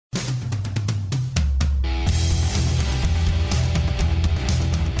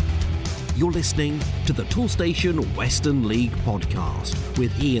You're listening to the Toolstation Western League podcast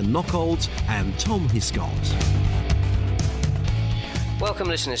with Ian Knockholds and Tom Hiscott. Welcome,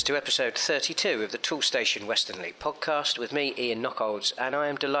 listeners, to episode 32 of the Toolstation Western League podcast with me, Ian Knockholds, and I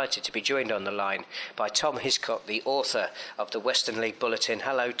am delighted to be joined on the line by Tom Hiscott, the author of the Western League Bulletin.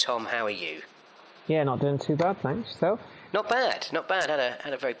 Hello, Tom. How are you? Yeah, not doing too bad, thanks. Yourself? Not bad.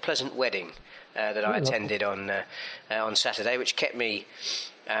 Had a very pleasant wedding that I attended on Saturday, which kept me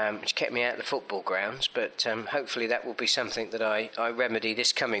out of the football grounds. But hopefully that will be something that I remedy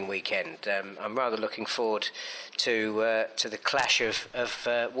this coming weekend. I'm rather looking forward to the clash of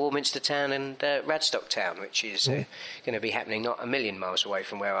Warminster Town and Radstock Town, which is going to be happening not a million miles away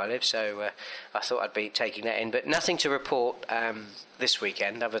from where I live. So I thought I'd be taking that in, but nothing to report this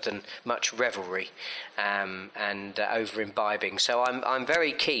weekend other than much revelry and over imbibing. So I'm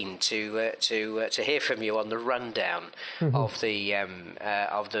very keen to hear from you on the rundown of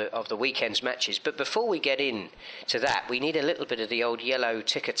the weekend's matches. But before we get in to that, we need a little bit of the old yellow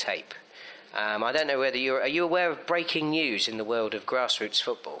ticker tape. I don't know whether are you aware of breaking news in the world of grassroots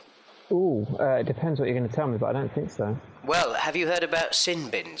football? It depends what you're going to tell me, but I don't think so. Well, have you heard about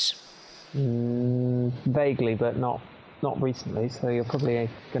sin bins? Vaguely, but not recently, so you're probably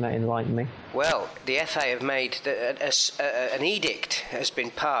going to enlighten me. Well, the FA have made an edict has been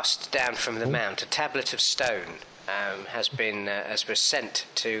passed down from the Mount. A tablet of stone was sent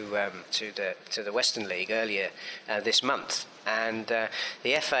to the Western League earlier this month, and the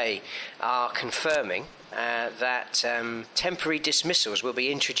FA are confirming that temporary dismissals will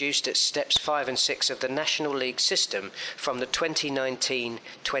be introduced at steps 5 and 6 of the National League system from the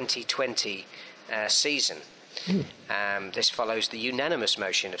 2019-2020 season. This follows the unanimous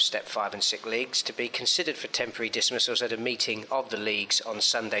motion of Step 5 and 6 leagues to be considered for temporary dismissals at a meeting of the leagues on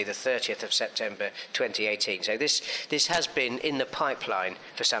Sunday the 30th of September 2018. So this has been in the pipeline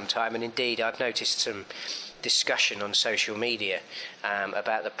for some time, and indeed I've noticed some discussion on social media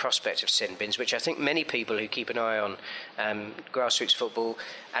about the prospect of sin bins, which I think many people who keep an eye on grassroots football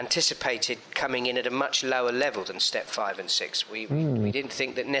anticipated coming in at a much lower level than Step 5 and 6. We didn't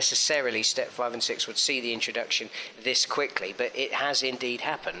think that necessarily Step 5 and 6 would see the introduction this quickly, but it has indeed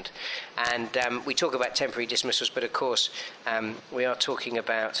happened. And we talk about temporary dismissals, but of course we are talking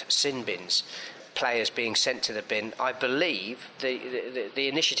about sin bins. Players being sent to the bin. I believe the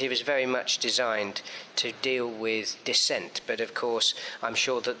initiative is very much designed to deal with dissent, but of course I'm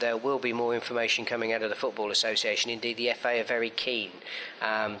sure that there will be more information coming out of the Football Association. Indeed, the FA are very keen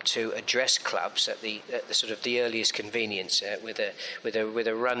to address clubs at the sort of the earliest convenience with a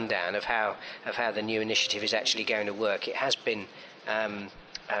rundown of how the new initiative is actually going to work. It has been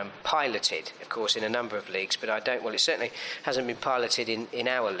piloted, of course, in a number of leagues, but it certainly hasn't been piloted in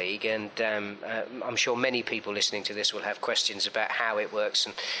our league, and I'm sure many people listening to this will have questions about how it works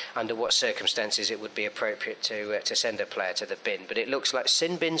and under what circumstances it would be appropriate to send a player to the bin. But it looks like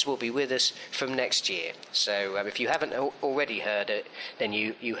sin bins will be with us from next year. So if you haven't already heard it, then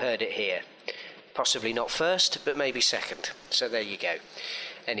you heard it here. Possibly not first, but maybe second. So there you go.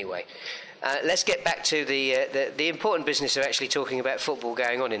 Anyway, let's get back to the important business of actually talking about football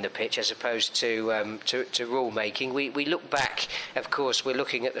going on in the pitch as opposed to rule making. We look back, of course, we're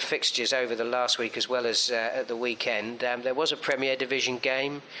looking at the fixtures over the last week as well as at the weekend. There was a Premier Division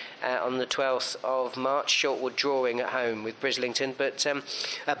game on the 12th of March, Shortwood drawing at home with Brislington, but a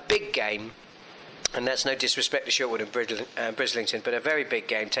big game. And that's no disrespect to Shortwood and Brislington, but a very big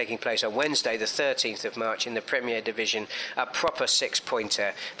game taking place on Wednesday, the 13th of March in the Premier Division, a proper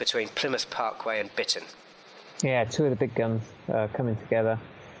six-pointer between Plymouth Parkway and Bitton. Yeah, two of the big guns coming together.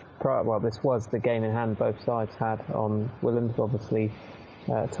 This was the game in hand both sides had on Willand, obviously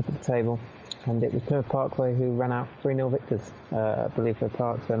top of the table. And it was Plymouth Parkway who ran out 3-0 victors, I believe, for the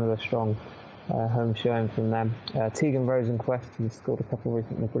Park, so another strong home showing from them. Tegan Rosenquist, who scored a couple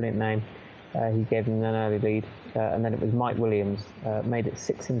recently, brilliant name. He gave them an early lead, and then it was Mike Williams, made it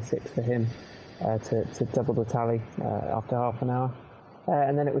 6-6 for him to double the tally after half an hour.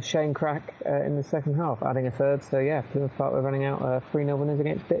 And then it was Shane Crack in the second half, adding a third. So yeah, Plymouth Park were running out 3-0 winners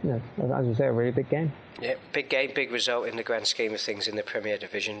against Bittner. As you say, a really big game. Yeah, big game, big result in the grand scheme of things in the Premier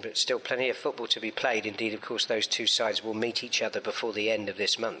Division, but still plenty of football to be played. Indeed, of course, those two sides will meet each other before the end of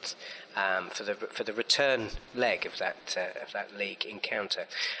this month for the return leg of that league encounter.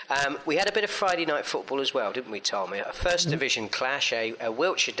 We had a bit of Friday night football as well, didn't we, Tom? A First Division clash, a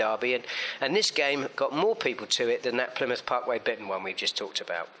Wiltshire derby, and this game got more people to it than that Plymouth Parkway Bitton one we've just talked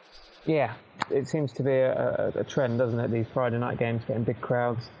about. Yeah, it seems to be a trend, doesn't it? These Friday night games getting big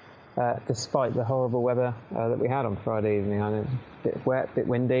crowds. Despite the horrible weather that we had on Friday evening. I know it was a bit wet, a bit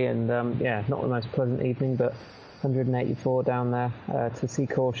windy, and not the most pleasant evening, but 184 down there to see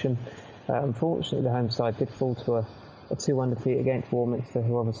Caution Unfortunately, the home side did fall to a 2-1 defeat against Warminster,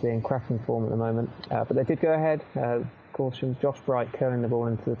 who are obviously in cracking form at the moment. But they did go ahead. Caution, Josh Bright curling the ball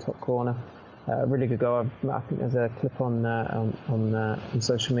into the top corner. Really good goal. I think there's a clip on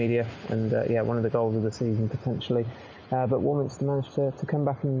social media, and one of the goals of the season potentially. But Warminster managed to come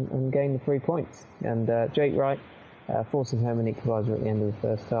back and gain the 3 points. And Jake Wright forcing home an equaliser at the end of the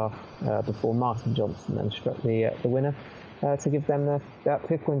first half before Martin Johnson then struck the winner to give them that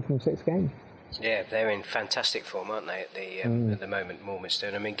 5th win from 6 games. Yeah, they're in fantastic form, aren't they, at the moment, Warminster?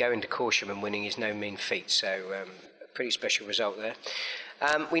 And I mean, going to Corsham and winning is no mean feat, so a pretty special result there.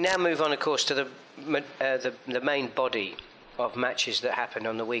 We now move on, of course, to the main body of matches that happened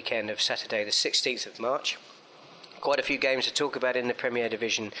on the weekend of Saturday, the 16th of March. Quite a few games to talk about in the Premier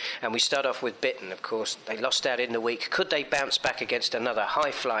Division, and we start off with Bitton, of course. They lost out in the week. Could they bounce back against another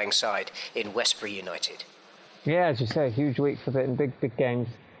high-flying side in Westbury United? Yeah, as you say, a huge week for Bitton, big games.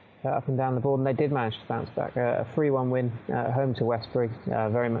 Up and down the board, and they did manage to bounce back. A 3-1 win at home to Westbury,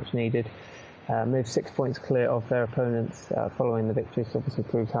 very much needed. Moved 6 points clear of their opponents following the victory, so obviously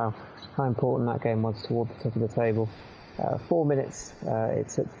proves how important that game was toward the top of the table. 4 minutes it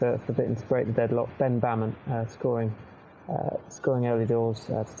took for Bitton to break the deadlock. Ben Bammont scoring early doors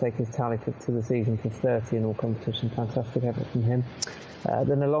to take his tally to the season to 30 in all competition. Fantastic effort from him.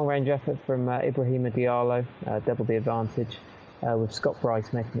 Then a long-range effort from Ibrahima Diallo, doubled the advantage. With Scott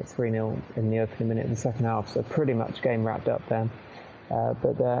Bryce making it 3-0 in the opening minute of the second half, so pretty much game wrapped up then.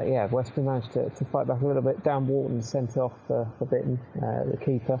 But Westbury managed to fight back a little bit. Dan Wharton sent off for Bitton, the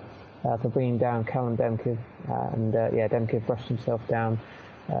keeper, for bringing down Callum Demkiv, and Demkiv brushed himself down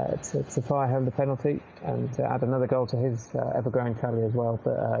to fire home the penalty and to add another goal to his ever-growing tally as well.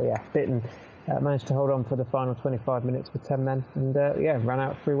 But Bitton managed to hold on for the final 25 minutes with 10 men, and ran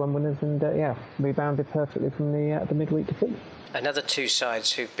out 3-1 winners, and rebounded perfectly from the midweek defeat. Another two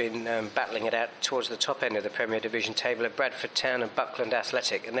sides who've been battling it out towards the top end of the Premier Division table are Bradford Town and Buckland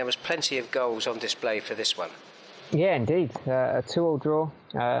Athletic, and there was plenty of goals on display for this one. Yeah, indeed. A 2-2 draw,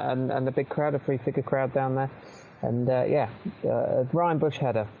 and a big crowd, a 3-figure crowd down there. And Ryan Bush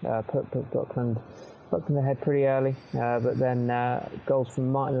header put Buckland ahead pretty early, but then goals from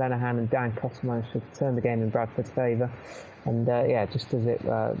Martin Lenihan and Dan Cotter managed to turn the game in Bradford's favour. And just as it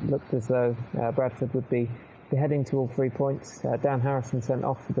looked as though Bradford would be heading to all 3 points, Dan Harrison sent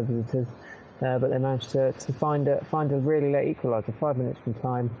off for the visitors, but they managed to find a really late equaliser, 5 minutes from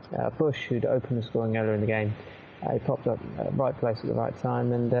time. Bush, who'd opened the scoring earlier in the game, he popped up right place at the right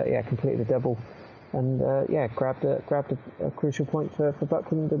time and completed the double. And grabbed a crucial point for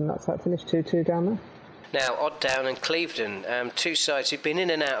Buckland, and that's how it finished 2-2 down there. Now, Odd Down and Clevedon, two sides who've been in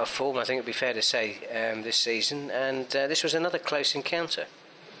and out of form, I think it would be fair to say, this season, and this was another close encounter.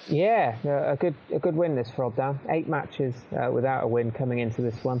 Yeah, a good win this for Odd Down. 8 matches without a win coming into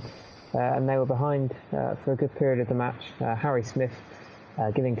this one, and they were behind for a good period of the match. Harry Smith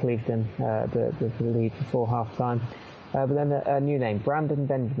giving Clevedon the lead before half-time. But then a new name, Brandon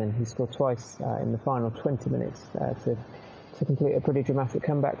Benjamin, who scored twice in the final 20 minutes to complete a pretty dramatic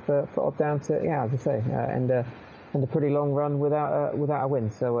comeback for Odd Down to, as I say, end a pretty long run without a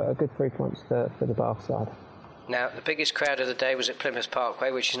win. So a good 3 points for the Bath side. Now, the biggest crowd of the day was at Plymouth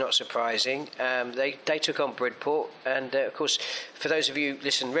Parkway, which is not surprising. They took on Bridport, and of course, for those of you who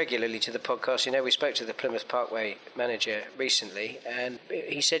listen regularly to the podcast, you know we spoke to the Plymouth Parkway manager recently, and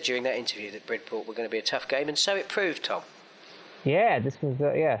he said during that interview that Bridport were going to be a tough game, and so it proved, Tom. Yeah, this was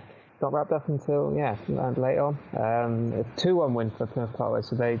not wrapped up until late on. A 2-1 win for Plymouth Parkway,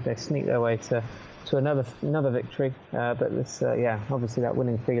 so they sneaked their way to another victory. But this obviously that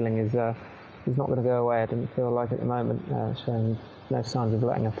winning feeling is not going to go away. I didn't feel like at the moment, showing no signs of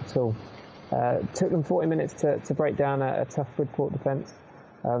letting up at all. It took them 40 minutes to break down a tough Bridport defence.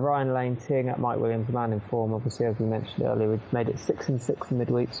 Ryan Lane teeing up Mike Williams, a man in form. Obviously, as we mentioned earlier, we made it 6-6 in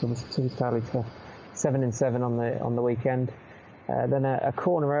midweek, so obviously took his tally to 7-7 on the weekend. Then a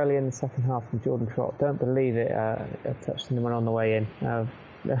corner early in the second half from Jordan Trott. Don't believe it. Touched anyone on the way in.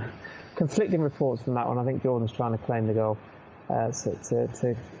 Conflicting reports from that one. I think Jordan's trying to claim the goal.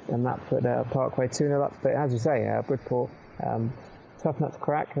 And that put Parkway 2-0 up. But as you say, Bridport, tough nut to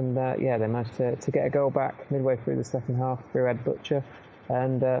crack. And they managed to get a goal back midway through the second half through Ed Butcher.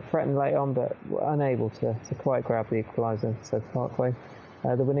 And threatened late on, but were unable to quite grab the equaliser. So Parkway,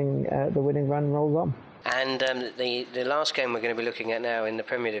 the winning run rolls on. And the last game we're going to be looking at now in the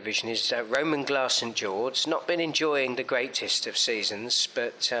Premier Division is Roman Glass St George. Not been enjoying the greatest of seasons,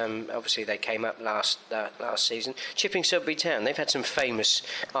 but obviously they came up last season. Chipping Sudbury Town, they've had some famous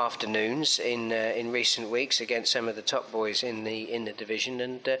afternoons in recent weeks against some of the top boys in the division,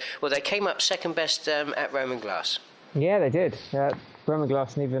 and they came up second best at Roman Glass. Yeah, they did. Roman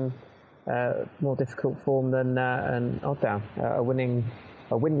Glass even more difficult form than Odddown.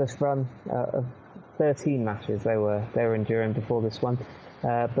 A winless run of 13 matches they were enduring before this one.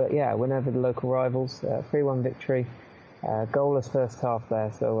 But yeah, win over the local rivals, 3-1 victory, goalless first half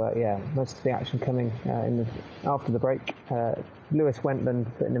there. So yeah, most of the action coming after the break. Lewis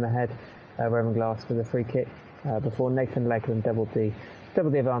Wentland putting him ahead, Roman Glass with a free kick before Nathan Legland doubled the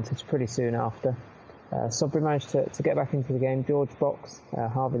advantage pretty soon after. Sudbury managed to get back into the game. George Box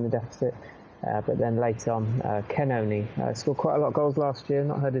halving the deficit, but then later on, Ken Oney scored quite a lot of goals last year.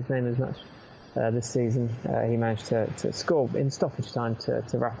 Not heard his name as much this season. He managed to score in stoppage time to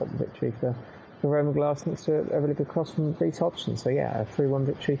wrap up the victory for Roman Glass, thanks to a really good cross from Reece Hodgson. So yeah, a 3-1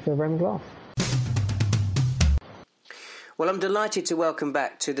 victory for Roman Glass. Well, I'm delighted to welcome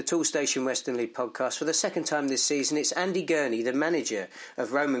back to the Toolstation Western League podcast for the second time this season. It's Andy Gurney, the manager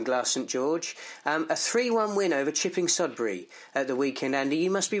of Roman Glass St George. A 3-1 win over Chipping Sudbury at the weekend. Andy, you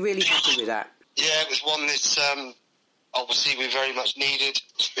must be really happy with that. Yeah, it was one that obviously we very much needed.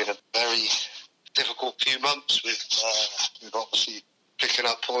 It's been a very difficult few months with obviously picking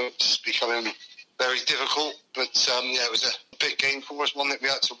up points becoming very difficult. But yeah, it was a big game for us, one that we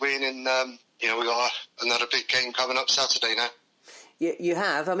had to win, and we got another big game coming up Saturday now. You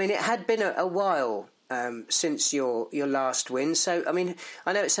have. I mean, it had been a while since your last win. So, I mean,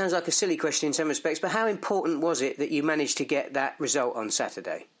 I know it sounds like a silly question in some respects, but how important was it that you managed to get that result on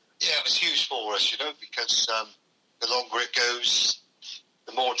Saturday? Yeah, it was huge for us, because the longer it goes,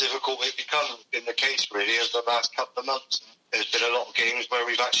 the more difficult it becomes. In the case, really, of the last couple of months. There's been a lot of games where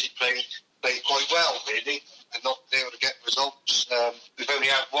we've actually played quite well, really, and not been able to get results. We've only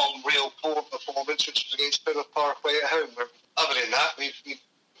had one real poor performance, which was against Plymouth Parkway at home. Other than that, we've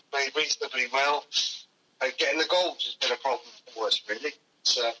played reasonably well. Getting the goals has been a problem for us, really.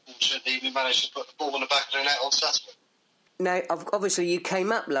 So, fortunately, we managed to put the ball in the back of the net on Saturday. Now, obviously, you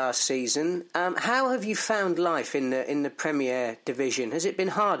came up last season. How have you found life in the Premier Division? Has it been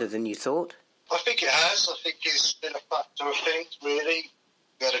harder than you thought? I think it has. I think it's been a factor of things, really.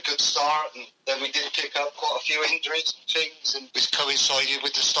 We had a good start, and then we did pick up quite a few injuries and things, and it's coincided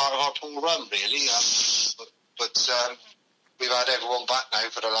with the start of our poor run, really. But we've had everyone back now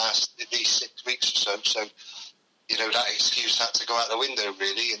for the last at least 6 weeks or so, so, that excuse had to go out the window,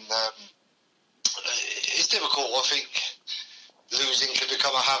 really, and it's difficult. I think losing can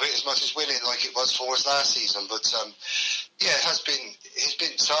become a habit as much as winning, like it was for us last season, but yeah, it's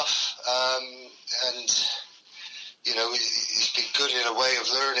been tough, and it's been good in a way of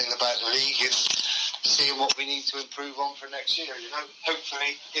learning about the league and seeing what we need to improve on for next year.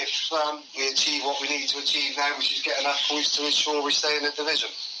 Hopefully, if we achieve what we need to achieve now, which is get enough points to ensure we stay in the division.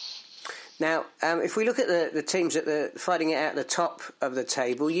 Now, if we look at the teams fighting it out at the top of the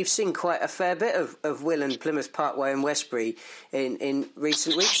table, you've seen quite a fair bit of Willand, Plymouth Parkway and Westbury in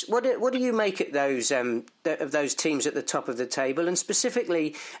recent weeks. What do you make at those of those teams at the top of the table? And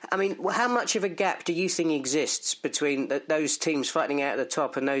specifically, I mean, how much of a gap do you think exists between those teams fighting out at the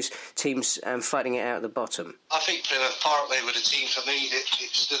top and those teams fighting it out at the bottom? I think Plymouth Parkway were the team for me that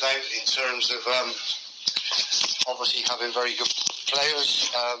stood out in terms of obviously having very good players,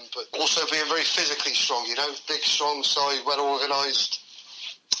 but also being very physically strong, big, strong side, well organised.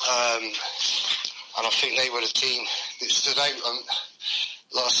 And I think they were the team that stood out. And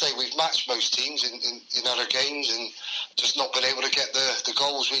like I say, we've matched most teams in other games and just not been able to get the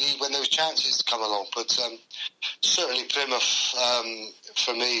goals we need when those chances come along. But certainly Plymouth,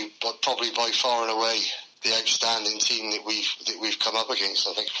 for me, but probably by far and away the outstanding team that we've come up against,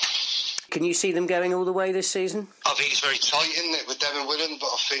 I think. Can you see them going all the way this season? I think it's very tight, isn't it, with them and Willand, but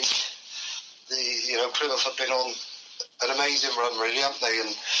I think Plymouth have been on an amazing run, really, haven't they?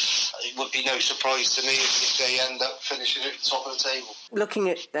 And it would be no surprise to me if they end up finishing at the top of the table. Looking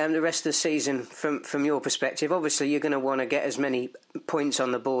at the rest of the season from your perspective, obviously you're going to want to get as many points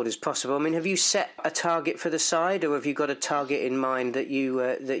on the board as possible. I mean, have you set a target for the side, or have you got a target in mind that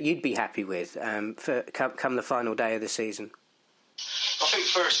you'd be happy with for come the final day of the season? I think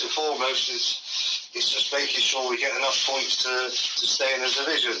first and foremost is just making sure we get enough points to stay in the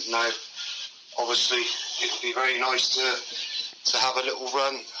division. Now, obviously, it would be very nice to have a little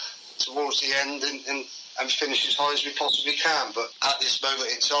run towards the end and finish as high as we possibly can. But at this moment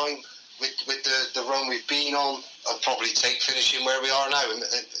in time, with the run we've been on, I'd probably take finishing where we are now, and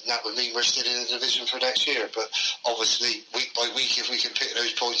that would mean we're still in the division for next year. But obviously, week by week, if we can pick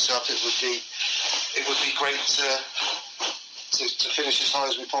those points up, it would be great to finish as high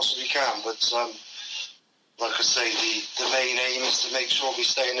as we possibly can, but like I say, the main aim is to make sure we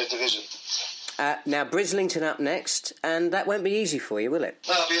stay in the division. Now, Brislington up next, and that won't be easy for you, will it?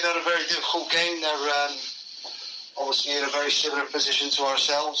 That'll be another very difficult game. They're obviously in a very similar position to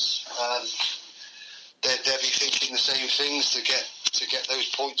ourselves. They'll be thinking the same things to get those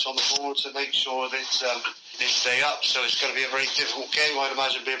points on the board to make sure that they stay up. So it's going to be a very difficult game. I'd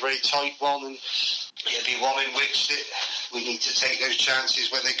imagine it'll be a very tight one, and it'll be one in which we need to take those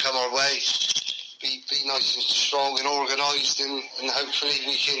chances when they come our way. Be nice and strong and organised, and hopefully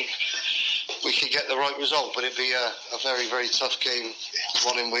we can get the right result. But it'd be a very, very tough game,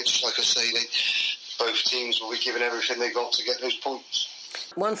 one in which, like I say, both teams will be giving everything they got to get those points.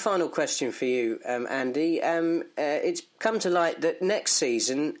 One final question for you, Andy. It's come to light that next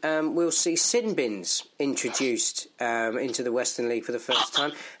season we'll see sin bins introduced into the Western League for the first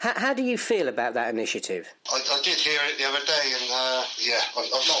time. How do you feel about that initiative? I did hear it the other day, and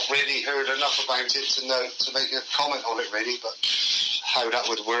I've not really heard enough about it to make a comment on it really, but how that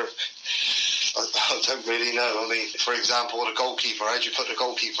would work, I don't really know. I mean, for example, a goalkeeper, how do you put a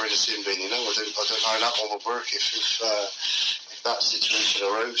goalkeeper in a sin bin? I don't know how that one would work if that situation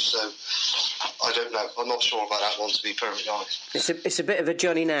arose, so I don't know. I'm not sure about that one, to be perfectly honest. It's a bit of a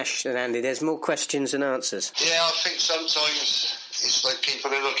Johnny Nash, Andy. There's more questions than answers. Yeah, I think sometimes it's like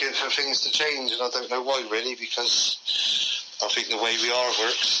people are looking for things to change, and I don't know why really, because I think the way we are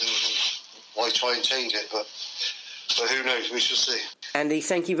works, and why try and change it? But who knows? We shall see. Andy,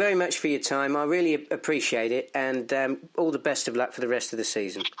 thank you very much for your time. I really appreciate it, and all the best of luck for the rest of the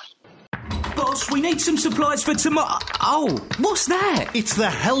season. Boss, we need some supplies for tomorrow. Oh, what's that? It's the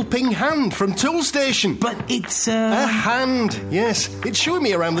Helping Hand from Toolstation. But it's, A hand, yes. It's showing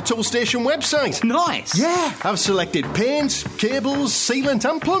me around the Toolstation website. Nice. Yeah, I've selected paints, cables, sealant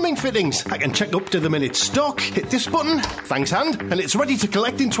and plumbing fittings. I can check up to them in its stock, hit this button, thanks hand, and it's ready to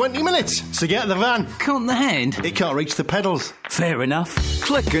collect in 20 minutes. So get the van. Can't the hand? It can't reach the pedals. Fair enough.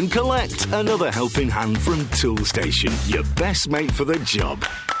 Click and collect. Another Helping Hand from Toolstation. Your best mate for the job.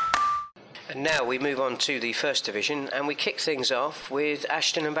 And now we move on to the First Division, and we kick things off with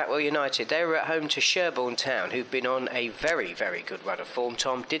Ashton and Backwell United. They were at home to Sherborne Town, who've been on a very, very good run of form.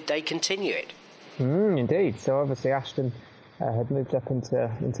 Tom, did they continue it? Indeed. So obviously Ashton had moved up into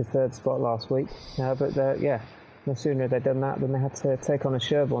third spot last week, but no sooner they'd done that than they had to take on a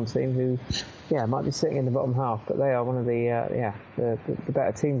Sherborne team who, might be sitting in the bottom half, but they are one of the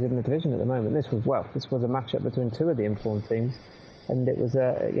better teams in the division at the moment. This was a matchup between two of the informed teams. And it was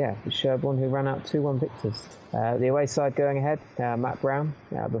Sherborne who ran out 2-1 victors. The away side going ahead, Matt Brown,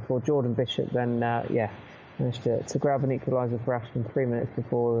 before Jordan Bishop then managed to grab an equaliser for Ashton 3 minutes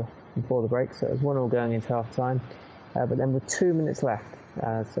before the break. So it was 1-1 going into half time. But then with 2 minutes left,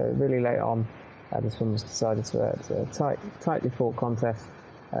 so really late on, this one was decided to a tightly fought contest.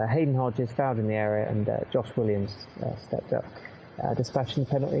 Hayden Hodges fouled in the area, and Josh Williams stepped up, dispatching the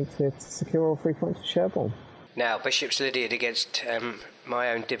penalty to secure all 3 points for Sherborne. Now, Bishop's Lydeard against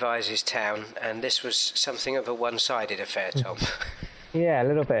my own Devizes Town, and this was something of a one-sided affair, Tom. Yeah, a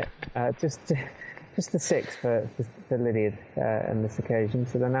little bit. Just the 6 for Lydeard on this occasion.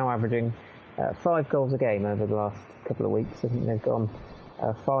 So they're now averaging 5 goals a game over the last couple of weeks. I think they've gone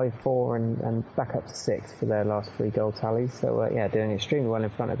 5-4 and back up to 6 for their last 3 goal tallies. So doing extremely well in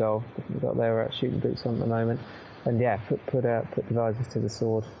front of goal. They've got their shooting boots on at the moment, and put Devizes to the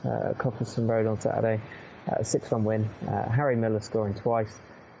sword at Coppleton Road on Saturday. A 6-1 win, Harry Miller scoring twice,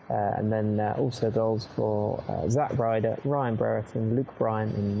 and then also goals for Zach Ryder, Ryan Brereton, Luke Bryan,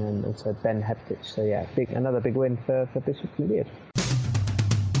 and then also Ben Hebditch. So another big win for Bishop Lydeard.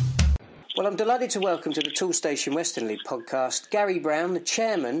 Well, I'm delighted to welcome to the Toolstation Western League podcast Gary Brown, the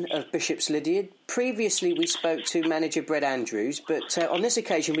chairman of Bishop's Lydeard. Previously, we spoke to manager Brett Andrews, but on this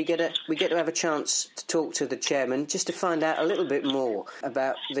occasion, we get to have a chance to talk to the chairman just to find out a little bit more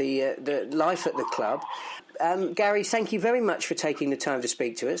about the life at the club. Gary, thank you very much for taking the time to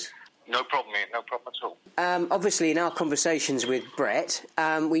speak to us. No problem, mate. No problem at all. Obviously, in our conversations with Brett,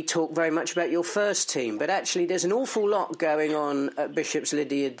 we talk very much about your first team, but actually there's an awful lot going on at Bishop's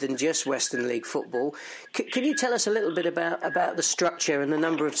Lydeard than just Western League football. Can you tell us a little bit about the structure and the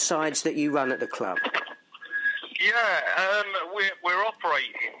number of sides that you run at the club? Yeah, we're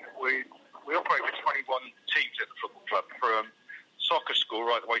operating. We operate with 21 teams at the football club, from soccer school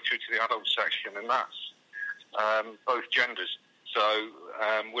right the way through to the adult section, and that's both genders. So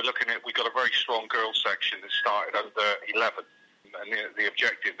we've got a very strong girls section that started under 11, and the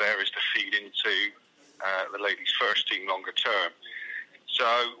objective there is to feed into the ladies' first team longer term. So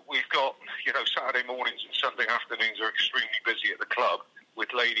we've got, Saturday mornings and Sunday afternoons are extremely busy at the club with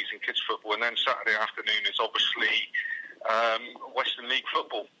ladies and kids football, and then Saturday afternoon is obviously Western League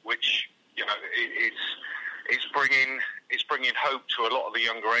football, which it's bringing hope to a lot of the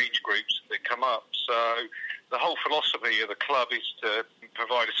younger age groups that come up. So the whole philosophy of the club is to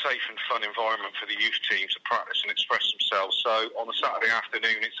provide a safe and fun environment for the youth teams to practice and express themselves. So on a Saturday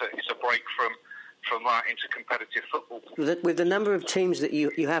afternoon, it's a break from that into competitive football. With the number of teams that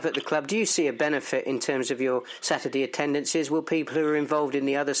you have at the club, do you see a benefit in terms of your Saturday attendances? Will people who are involved in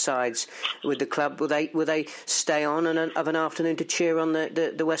the other sides with the club, will they stay on of an afternoon to cheer on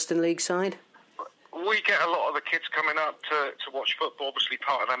the Western League side? We get a lot of the kids coming up to watch football. Obviously,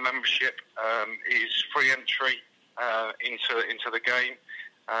 part of their membership is free entry into the game.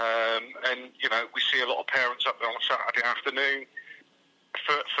 And, we see a lot of parents up there on a Saturday afternoon.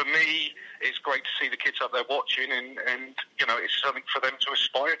 For me, it's great to see the kids up there watching and it's something for them to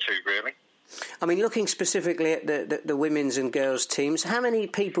aspire to, really. I mean, looking specifically at the women's and girls' teams, how many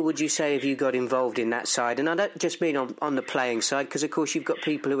people would you say have you got involved in that side? And I don't just mean on the playing side, because, of course, you've got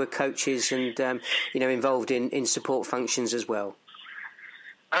people who are coaches and, involved in support functions as well.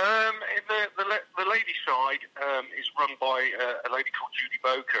 The ladies' side is run by a lady called Judy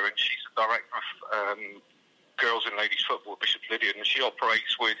Boker, and she's the director of girls and ladies football at Bishop Lydeard, and she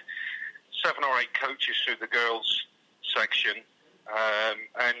operates with 7 or 8 coaches through the girls' section.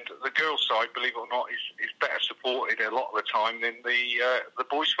 And the girls' side, believe it or not, is better supported a lot of the time than the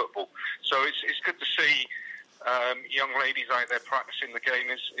boys' football. So it's good to see young ladies out there practicing the game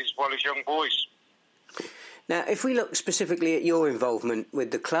as well as young boys. Now, if we look specifically at your involvement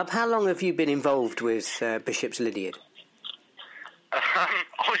with the club, how long have you been involved with Bishop's Lydeard?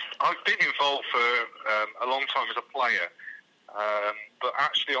 I've been involved for a long time as a player, but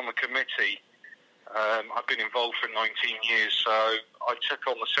actually on the committee, I've been involved for 19 years. So I took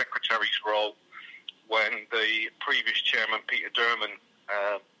on the secretary's role when the previous chairman, Peter Durman,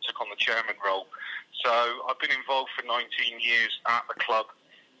 took on the chairman role. So I've been involved for 19 years at the club,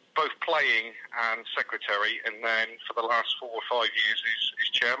 both playing and secretary, and then for the last 4 or 5 years is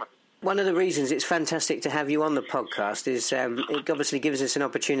chairman. One of the reasons it's fantastic to have you on the podcast is it obviously gives us an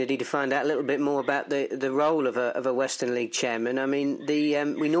opportunity to find out a little bit more about the role of a Western League chairman. I mean,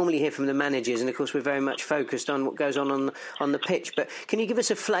 we normally hear from the managers, and of course we're very much focused on what goes on the pitch. But can you give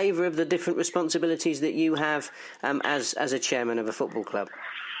us a flavour of the different responsibilities that you have as a chairman of a football club?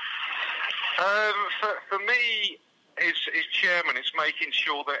 For me, as chairman, it's making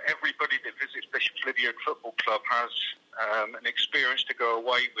sure that everybody that visits Bishop Lydeard Football Club has an experience to go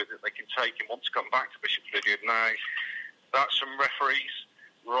away with that they can take and want to come back to Bishop Lydeard. Now, that's from referees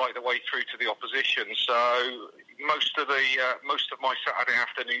right the way through to the opposition. So most of my Saturday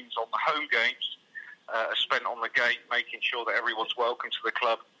afternoons on the home games are spent on the gate, making sure that everyone's welcome to the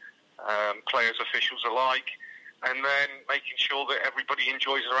club, players, officials alike, and then making sure that everybody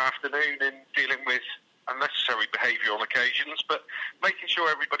enjoys their afternoon and dealing with unnecessary behaviour on occasions, but making sure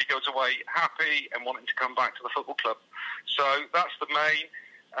everybody goes away happy and wanting to come back to the football club. So that's the main.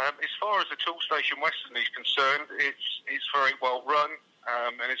 As far as the Toolstation Western is concerned, it's very well run,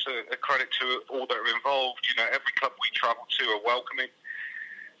 and it's a credit to all that are involved. Every club we travel to are welcoming,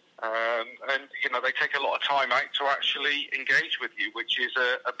 and they take a lot of time out to actually engage with you, which is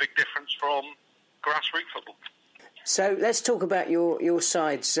a big difference from grassroots football. So let's talk about your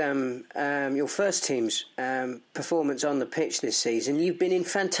side's, your first team's performance on the pitch this season. You've been in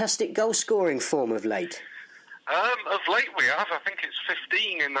fantastic goal-scoring form of late. Of late we have. I think it's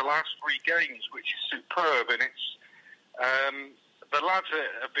 15 in the last 3 games, which is superb. And it's the lads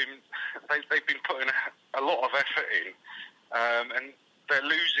they've been putting a lot of effort in, and they're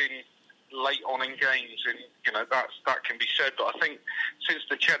losing late on in games, and that can be said. But I think since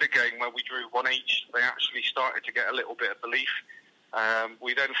the Cheddar game where we drew 1 each, they actually started to get a little bit of belief.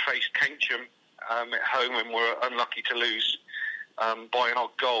 We then faced Keynsham at home and were unlucky to lose by an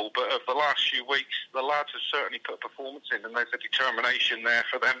odd goal. But of the last few weeks, the lads have certainly put a performance in, and there's a determination there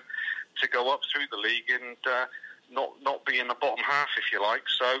for them to go up through the league and not be in the bottom half, if you like.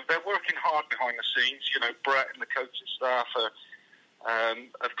 So they're working hard behind the scenes. Brett and the coaching staff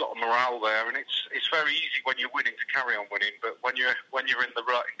have got a morale there, and it's very easy when you're winning to carry on winning, but when you're in the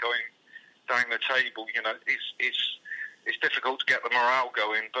rut and going down the table, it's difficult to get the morale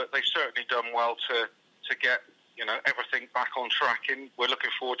going. But they've certainly done well to get everything back on track, and we're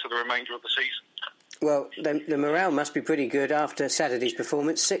looking forward to the remainder of the season. Well, the morale must be pretty good after Saturday's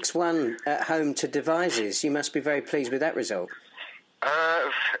performance. 6-1 at home to Devizes. You must be very pleased with that result.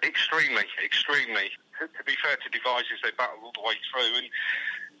 Extremely. To be fair to Devizes, they battled all the way through, and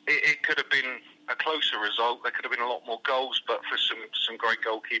it could have been a closer result. There could have been a lot more goals, but for some great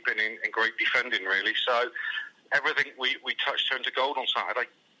goalkeeping and great defending, really. So everything we touched turned to gold on Saturday.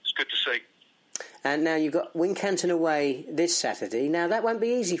 It's good to see. And now you've got Wincanton away this Saturday. Now, that won't be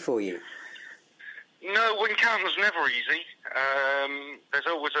easy for you. No, Wincanton's never easy. There's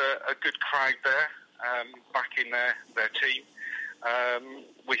always a good crowd there. back in their team.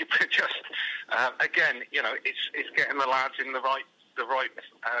 We just again, it's getting the lads in the right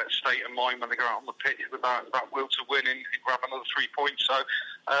state of mind when they go out on the pitch with that will to win and grab another 3 points. So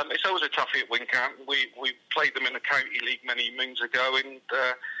it's always a toughie at Wincanton. We played them in the County League many moons ago, and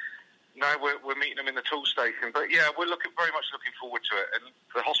now we're meeting them in the Tool Station. But yeah, we're very much looking forward to it, and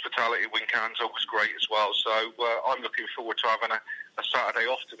the hospitality at Wincanton's always great as well. So I'm looking forward to having a Saturday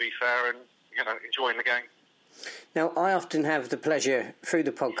off, to be fair, and enjoying the game. Now, I often have the pleasure through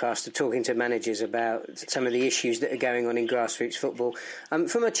the podcast of talking to managers about some of the issues that are going on in grassroots football.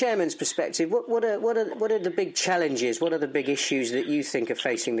 From a chairman's perspective, what are the big challenges? What are the big issues that you think are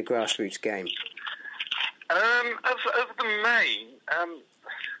facing the grassroots game? Of the main,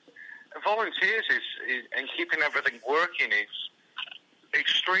 volunteers and keeping everything working is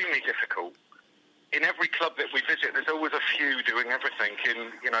extremely difficult. In every club that we visit, there's always a few doing everything.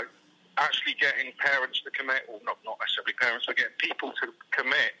 Actually getting parents to commit, or not necessarily parents, but getting people to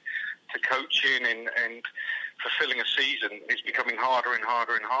commit to coaching and fulfilling a season is becoming harder and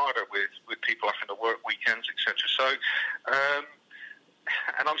harder and harder with people having to work weekends, etc. So,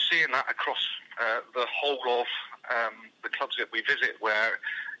 and I'm seeing that across the whole of the clubs that we visit, where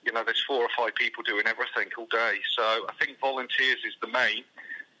there's 4 or 5 people doing everything all day. So I think volunteers is the main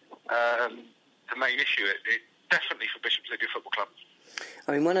issue. It definitely for Bishop's Lydia Football Club.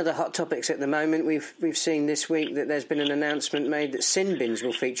 I mean, one of the hot topics at the moment, we've seen this week that there's been an announcement made that sin bins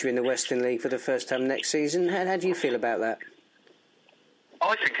will feature in the Western League for the first time next season. How do you feel about that?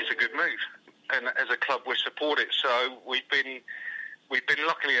 I think it's a good move, and as a club we support it. So we've been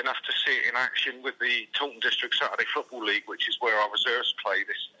lucky enough to see it in action with the Taunton District Saturday Football League, which is where our reserves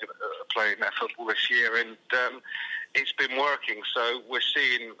playing their football this year, and it's been working. So we're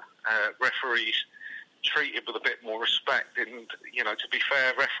seeing referees treated with a bit more respect, and to be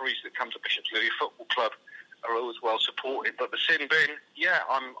fair, referees that come to Bishop's Lydia Football Club are always well supported. But the sin bin,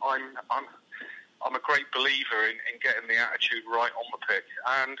 I'm a great believer in getting the attitude right on the pitch,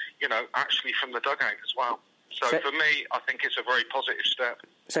 and actually from the dugout as well. So for me, I think it's a very positive step.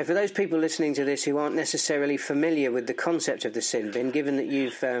 So for those people listening to this who aren't necessarily familiar with the concept of the sin bin, given that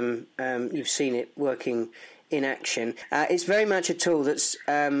you've seen it working in action, it's very much a tool that's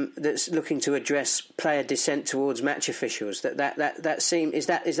looking to address player dissent towards match officials. Is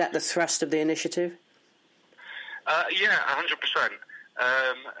that the thrust of the initiative? 100%.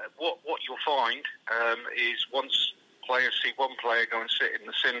 What you'll find is once players see one player go and sit in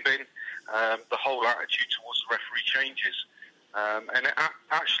the sin bin, the whole attitude towards the referee changes, and it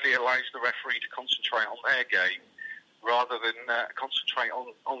actually allows the referee to concentrate on their game rather than concentrate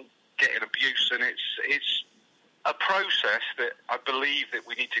on getting abuse. And it's a process that I believe that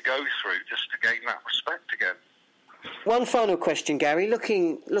we need to go through just to gain that respect again. One final question, Gary.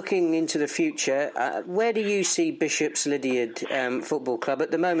 Looking into the future, where do you see Bishop's Lydiard Football Club at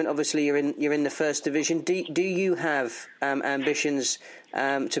the moment? Obviously, you're in the First Division. Do you have ambitions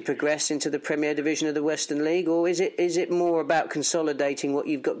to progress into the Premier Division of the Western League, or is it more about consolidating what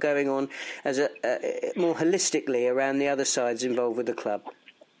you've got going on as more holistically around the other sides involved with the club?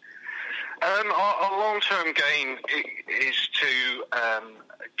 Our long-term game is to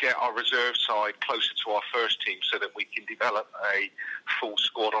get our reserve side closer to our first team so that we can develop a full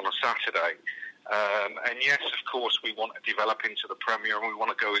squad on a Saturday. And yes, of course, we want to develop into the Premier, and we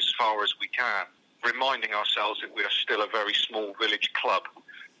want to go as far as we can, reminding ourselves that we are still a very small village club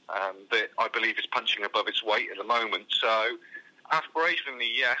that I believe is punching above its weight at the moment. So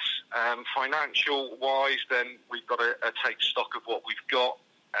aspirationally, yes. Financial-wise, then we've got to take stock of what we've got.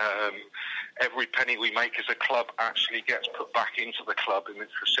 Every penny we make as a club actually gets put back into the club and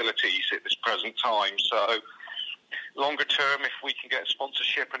its facilities at this present time. So longer term, if we can get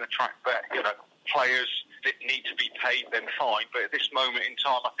sponsorship and attract players that need to be paid, then fine. But at this moment in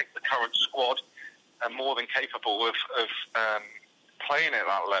time, I think the current squad are more than capable of playing at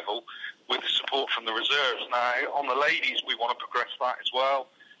that level with the support from the reserves. Now, on the ladies, we want to progress that as well.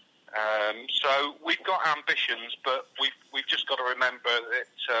 So we've got ambitions, but we've just got to remember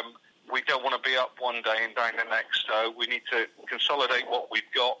that we don't want to be up one day and down the next. So we need to consolidate what we've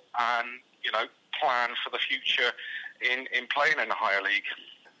got and plan for the future in playing in the higher league.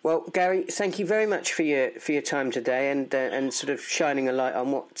 Well, Gary, thank you very much for your time today and sort of shining a light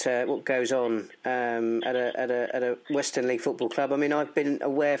on what goes on at a Western League football club. I mean, I've been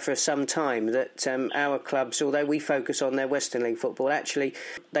aware for some time that our clubs, although we focus on their Western League football, actually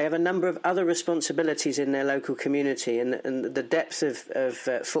they have a number of other responsibilities in their local community, and the depth of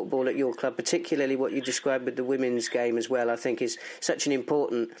football at your club, particularly what you described with the women's game as well, I think is such an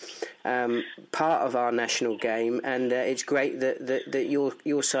important part of our national game, and it's great that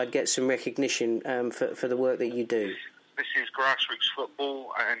you're side get some recognition for the work that you do? This is grassroots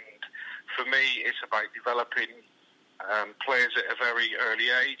football, and for me, it's about developing players at a very early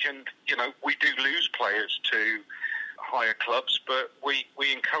age. And, we do lose players to higher clubs, but we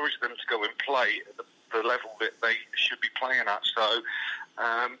encourage them to go and play at the level that they should be playing at. So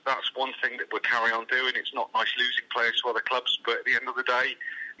that's one thing that we'll carry on doing. It's not nice losing players to other clubs, but at the end of the day,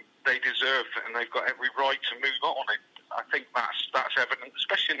 they deserve and they've got every right to move on. And I think that's evident,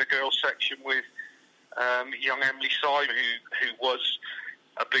 especially in the girls section with young Emily Syme, who was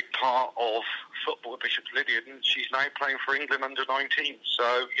a big part of football at Bishop's Lydeard, and she's now playing for England under-19.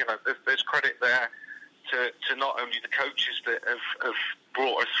 So, there's credit there to not only the coaches that have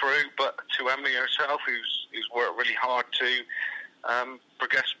brought her through, but to Emily herself, who's worked really hard to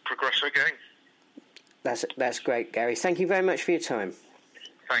progress her game. That's great, Gary. Thank you very much for your time.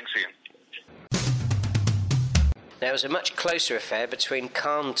 Thanks, Ian. There was a much closer affair between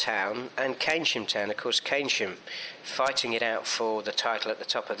Calne Town and Keynsham Town. Of course, Keynsham fighting it out for the title at the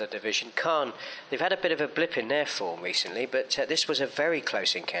top of the division. Calne, they've had a bit of a blip in their form recently, but this was a very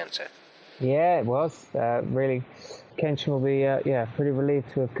close encounter. Yeah, it was. Really, Keynsham will be pretty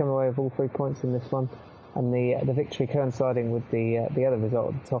relieved to have come away with all 3 points in this one. And the victory coinciding with the other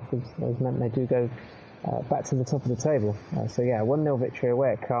result at the top has meant they do go back to the top of the table. 1-0 victory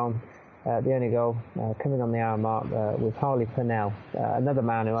away at Calne. The only goal coming on the hour mark with Harley Purnell, another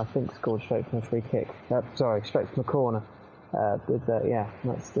man who I think scored straight from a free kick. Straight from a corner.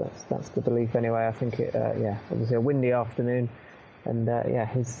 That's the belief anyway. I think it was a windy afternoon, and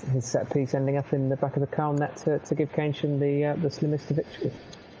his set piece ending up in the back of the Calne net to give Keynsham the slimmest of victories.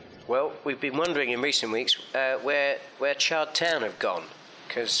 Well, we've been wondering in recent weeks where Chard Town have gone,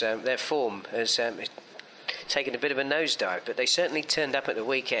 because their form has taken a bit of a nosedive, but they certainly turned up at the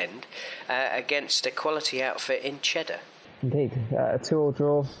weekend against a quality outfit in Cheddar. Indeed, a 2-2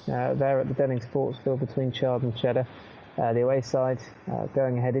 draw there at the Denning Sports Field between Chard and Cheddar. The away side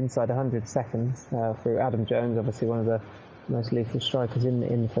going ahead inside 100 seconds through Adam Jones, obviously one of the most lethal strikers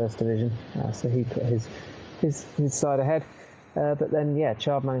in the First Division. So he put his side ahead. But then,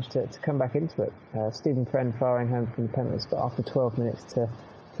 Chard managed to come back into it. Stephen Friend firing home from the penalty spot after 12 minutes to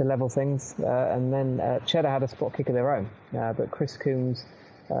level things. And then Cheddar had a spot kick of their own. But Chris Coombs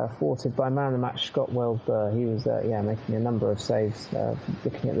thwarted by man of the match Scott Wells-Burr. He was making a number of saves.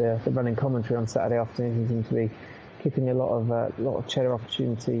 Looking at the running commentary on Saturday afternoon, he seemed to be keeping a lot of Cheddar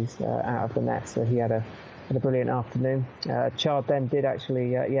opportunities out of the net. So he had a brilliant afternoon. Chard then did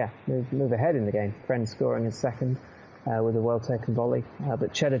actually move ahead in the game. Friend scoring his second with a well-taken volley.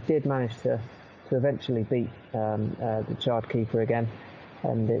 But Cheddar did manage to eventually beat the Chard keeper again.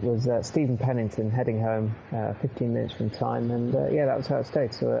 And it was Stephen Pennington heading home 15 minutes from time. And that was how it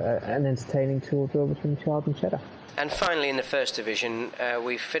stayed. So an entertaining 2-2 draw between Chard and Cheddar. And finally in the First Division,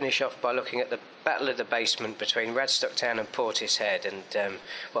 we finish off by looking at the battle of the basement between Radstock Town and Portishead. And,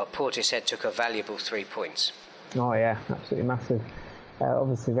 Portishead took a valuable 3 points. Oh, yeah, absolutely massive.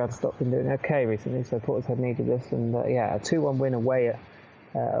 Obviously, Radstock been doing okay recently, so Portishead needed this. And, a 2-1 win away at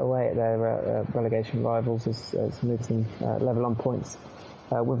their relegation rivals has moved them level on points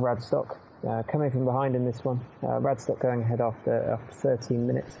with Radstock. Coming from behind in this one, Radstock going ahead after 13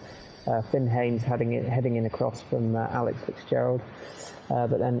 minutes. Finn Haynes heading in across from Alex Fitzgerald.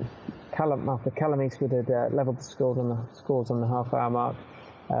 But then after Callum Eastwood had leveled the scores on the half-hour mark,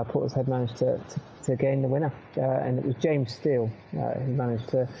 Portishead managed to gain the winner. And it was James Steele who managed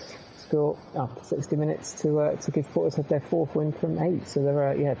to score after 60 minutes to give Portishead their 4th win from 8. So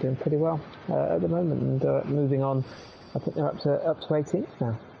they're doing pretty well at the moment and moving on. I think they're up to 18th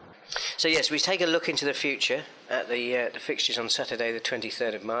now. So yes, we take a look into the future at the fixtures on Saturday the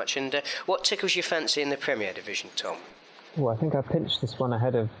 23rd of March. And what tickles your fancy in the Premier Division, Tom? Well, I think I pinched this one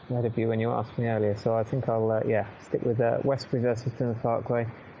ahead of you when you asked me earlier, so I think I'll stick with Westbury versus Plymouth Parkway.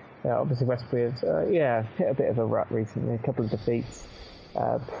 Obviously Westbury has hit a bit of a rut recently, a couple of defeats,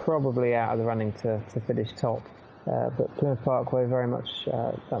 probably out of the running to finish top. But Plymouth Parkway very much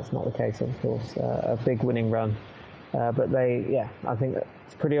that's not the case, of course. A big winning run. But I think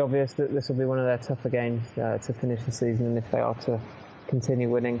it's pretty obvious that this will be one of their tougher games to finish the season, and if they are to continue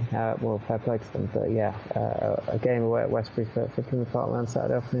winning, well, fair play to them. But a game away at Westbury for Plymouth Parkway on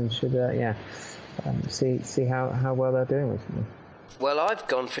Saturday afternoon should see how well they're doing recently. Well, I've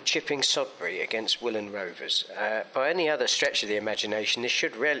gone for Chipping Sodbury against Willand Rovers. By any other stretch of the imagination, this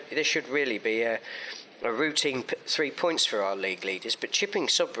should really be a routine 3 points for our league leaders, but Chipping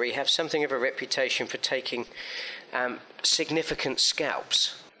Sodbury have something of a reputation for taking significant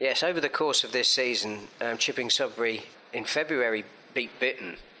scalps. Yes, over the course of this season, Chipping Sodbury in February beat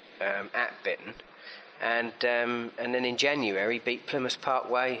Bitton at Bitton, and then in January beat Plymouth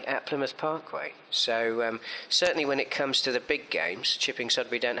Parkway at Plymouth Parkway. So certainly when it comes to the big games, Chipping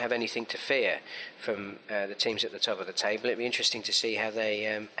Sudbury don't have anything to fear from the teams at the top of the table. It'll be interesting to see how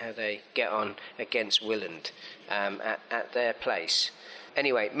they get on against Willand at their place.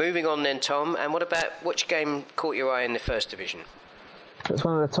 Anyway, moving on then, Tom, and what about which game caught your eye in the First Division? It's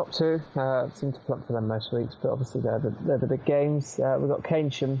one of the top two. Seem to plump for them most weeks, but obviously they're the big games. We've got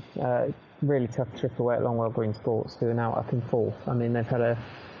Keynsham, really tough trip away at Longwell Green Sports, who are now up in fourth. I mean, they've had a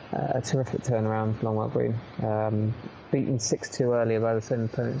terrific turnaround, Longwell Green. Beaten 6-2 earlier by the same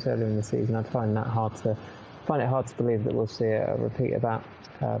opponents earlier in the season. I'd find it hard to believe that we'll see a repeat of that.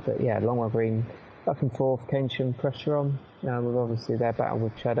 But yeah, Longwell Green up in fourth, Keynsham pressure on. With obviously their battle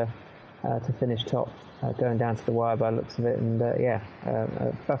with Cheddar to finish top, going down to the wire by the looks of it. And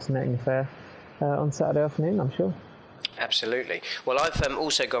a fascinating affair on Saturday afternoon, I'm sure. Absolutely. Well, I've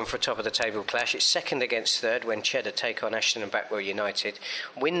also gone for a top-of-the-table clash. It's second against third when Cheddar take on Ashton and Backwell United.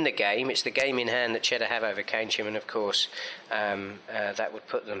 Win the game. It's the game in hand that Cheddar have over Keynsham, and of course that would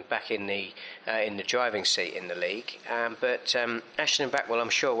put them back in the driving seat in the league. But Ashton and Backwell, I'm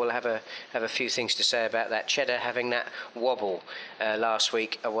sure, will have a few things to say about that. Cheddar having that wobble last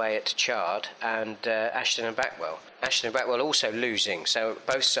week away at Chard, and Ashton and Backwell. Ashton and Backwell also losing, so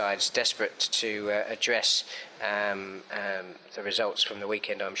both sides desperate to address the results from the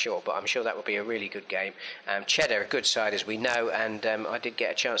weekend, I'm sure. But I'm sure that will be a really good game. Cheddar, a good side as we know, and I did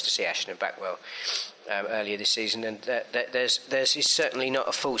get a chance to see Ashton and Backwell earlier this season, and there's is certainly not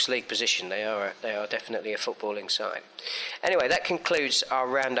a false league position. They are definitely a footballing side. Anyway, that concludes our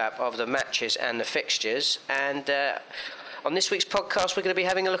roundup of the matches and the fixtures, and on this week's podcast we're going to be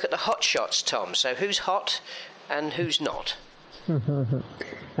having a look at the hot shots, Tom. So who's hot and who's not?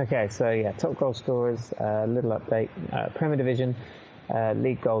 Okay, so yeah, top goal scorers, little update. Premier Division,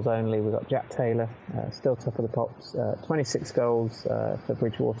 league goals only. We've got Jack Taylor, still top of the pops, 26 goals for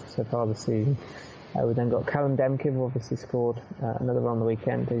Bridgewater so far this season. We've then got Callum Demke, who obviously scored another on the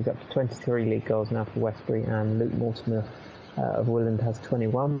weekend. He's up to 23 league goals now for Westbury, and Luke Mortimer of Willand has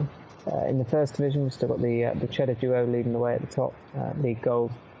 21. In the First Division, we've still got the Cheddar duo leading the way at the top, league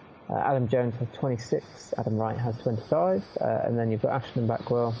goals. Adam Jones has 26, Adam Wright has 25, and then you've got Ashton and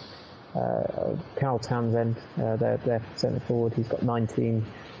Backwell, Carl Townsend, their centre forward, he's got 19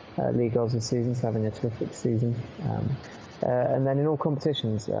 league goals this season, so having a terrific season. And then in all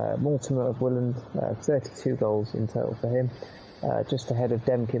competitions, Mortimer of Willand, 32 goals in total for him, just ahead of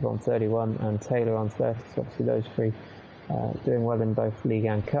Demke on 31 and Taylor on 30, so obviously those three doing well in both league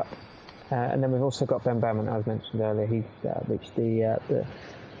and cup. And then we've also got Ben Bamman, as mentioned earlier. He's reached the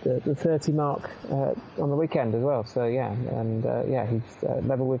 30 mark on the weekend as well. So yeah, and he's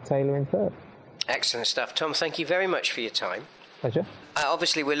level with Taylor in third. Excellent stuff, Tom. Thank you very much for your time. Pleasure.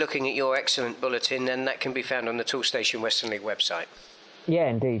 Obviously, we're looking at your excellent bulletin, and that can be found on the Toolstation Western League website. Yeah,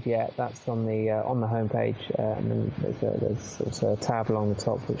 indeed. Yeah, that's on the homepage, and then there's also a tab along the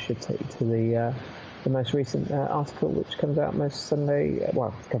top which should take you to the most recent article, which comes out most Sunday.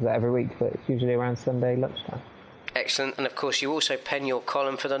 Well, it comes out every week, but it's usually around Sunday lunchtime. Excellent. And of course you also pen your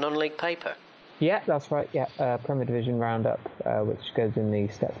column for the non-league paper. Yeah, that's right. Yeah, Premier Division Roundup, which goes in the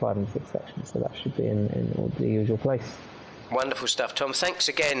Step 5 and 6 section, so that should be in the usual place. Wonderful stuff, Tom. Thanks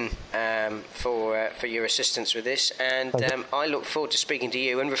again for your assistance with this, and I look forward to speaking to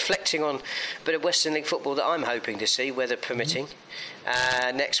you and reflecting on a bit of Western League football that I'm hoping to see, weather permitting,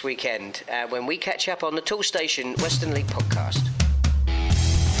 next weekend when we catch up on the Toolstation Western League podcast.